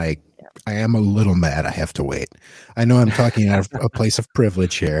thoughts. And I am a little mad I have to wait. I know I'm talking out of a place of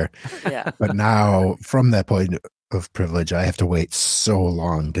privilege here. Yeah. But now, from that point of privilege, I have to wait so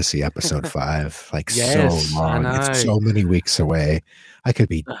long to see episode 5. So long. It's so many weeks away. I could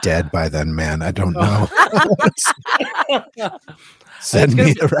be dead by then, man. I don't know. Send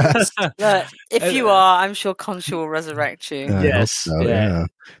me the rest. Look, if you are, I'm sure Khonshu will resurrect you. Yes. So, yeah.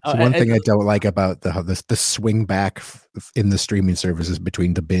 So one thing I don't like about the swing back in the streaming services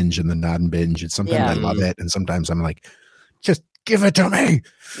between the binge and the non-binge. It's sometimes I love it, and sometimes I'm like, just give it to me.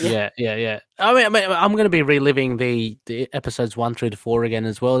 Yeah. I'm going to be reliving the episodes 1 through to 4 again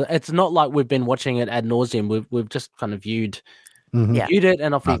as well. It's not like we've been watching it ad nauseum. We've just kind of viewed it,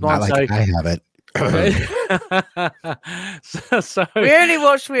 and off we've gone. Like I have it. So we only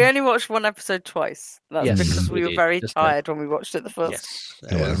watched one episode twice. That's because we were very tired when we watched it the first.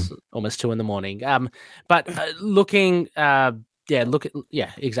 Yes, it was almost 2 a.m. But looking,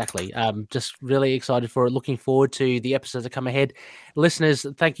 exactly. Just really excited for it. Looking forward to the episodes that come ahead. Listeners,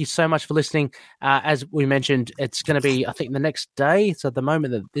 thank you so much for listening. As we mentioned, it's going to be, I think, the next day. So at the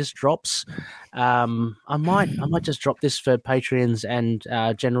moment that this drops, I might just drop this for Patreons and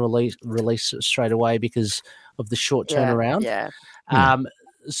general release straight away because of the short turnaround.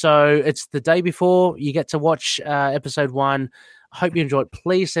 So it's the day before you get to watch episode 1. Hope you enjoyed.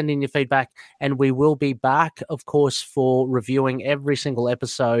 Please send in your feedback, and we will be back, of course, for reviewing every single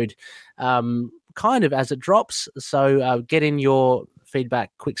episode kind of as it drops. So get in your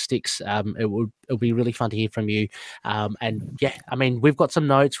feedback, quick sticks. It'll be really fun to hear from you. And we've got some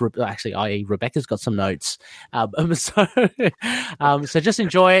notes. Actually, i.e. Rebecca's got some notes. So just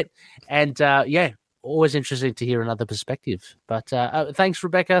enjoy it. And always interesting to hear another perspective. But thanks,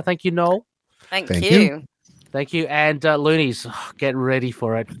 Rebecca. Thank you, Noel. Thank you. Thank you. And Loonies, get ready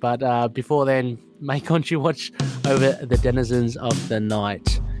for it. But before then, may you watch over the denizens of the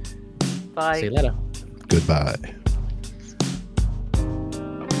night. Bye. See you later. Goodbye.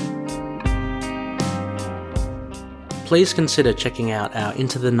 Please consider checking out our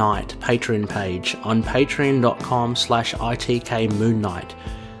Into the Night Patreon page on patreon.com/ITKMoonKnight.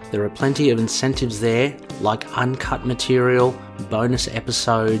 There are plenty of incentives there, like uncut material, bonus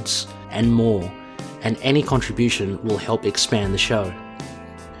episodes, and more, and any contribution will help expand the show.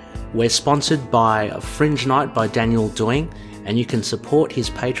 We're sponsored by Fringe Night by Daniel Doing, and you can support his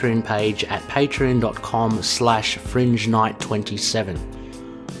Patreon page at patreon.com/FringeNight27.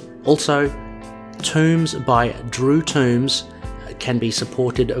 Also, Tombs by Drew Tombs can be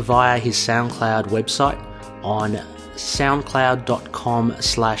supported via his SoundCloud website on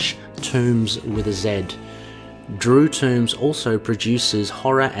soundcloud.com/Tombs with a Z. Drew Tombs also produces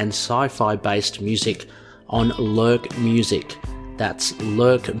horror and sci-fi based music on Lurk Music. That's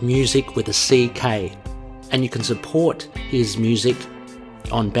Lurk Music with a CK. And you can support his music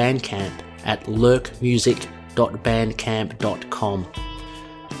on Bandcamp at lurkmusic.bandcamp.com.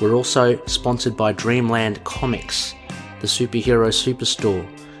 We're also sponsored by Dreamland Comics, the superhero superstore.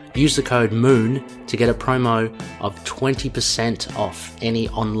 Use the code MOON to get a promo of 20% off any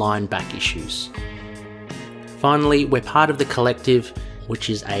online back issues. Finally, we're part of The Collective,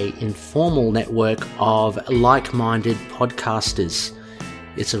 which is an informal network of like-minded podcasters.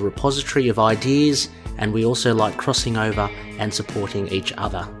 It's a repository of ideas, and we also like crossing over and supporting each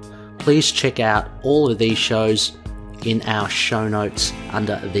other. Please check out all of these shows in our show notes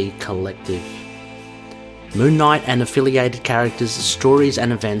under The Collective. Moon Knight and affiliated characters, stories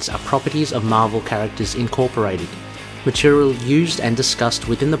and events are properties of Marvel Characters Incorporated. Material used and discussed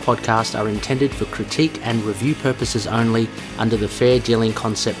within the podcast are intended for critique and review purposes only under the fair dealing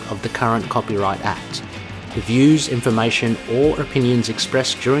concept of the current Copyright Act. The views, information, or opinions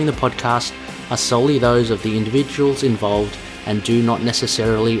expressed during the podcast are solely those of the individuals involved and do not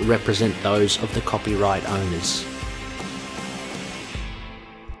necessarily represent those of the copyright owners.